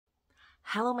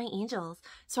Hello, my angels.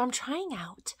 So I'm trying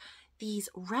out these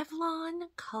Revlon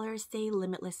Colorstay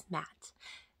Limitless Matte.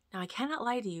 Now, I cannot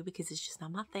lie to you because it's just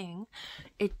not my thing.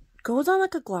 It goes on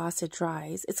like a gloss, it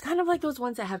dries. It's kind of like those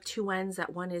ones that have two ends,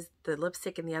 that one is the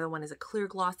lipstick and the other one is a clear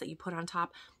gloss that you put on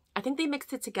top. I think they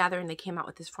mixed it together and they came out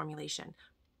with this formulation.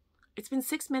 It's been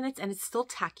 6 minutes and it's still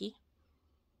tacky.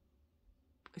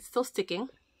 It's still sticking.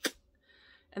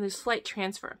 And there's slight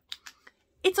transfer.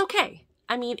 It's okay.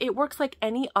 I mean, it works like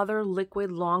any other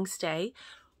liquid long stay.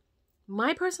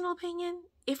 My personal opinion,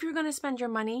 if you're going to spend your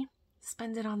money,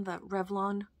 spend it on the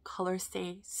Revlon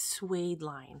Colorstay Suede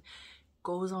line.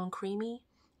 Goes on creamy,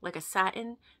 like a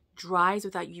satin, dries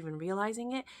without you even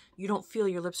realizing it. You don't feel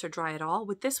your lips are dry at all.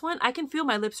 With this one, I can feel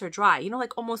my lips are dry. You know,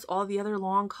 like almost all the other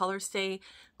long Colorstay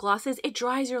glosses, it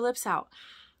dries your lips out.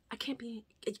 You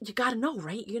gotta know,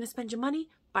 right? You're gonna spend your money,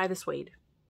 buy the Suede.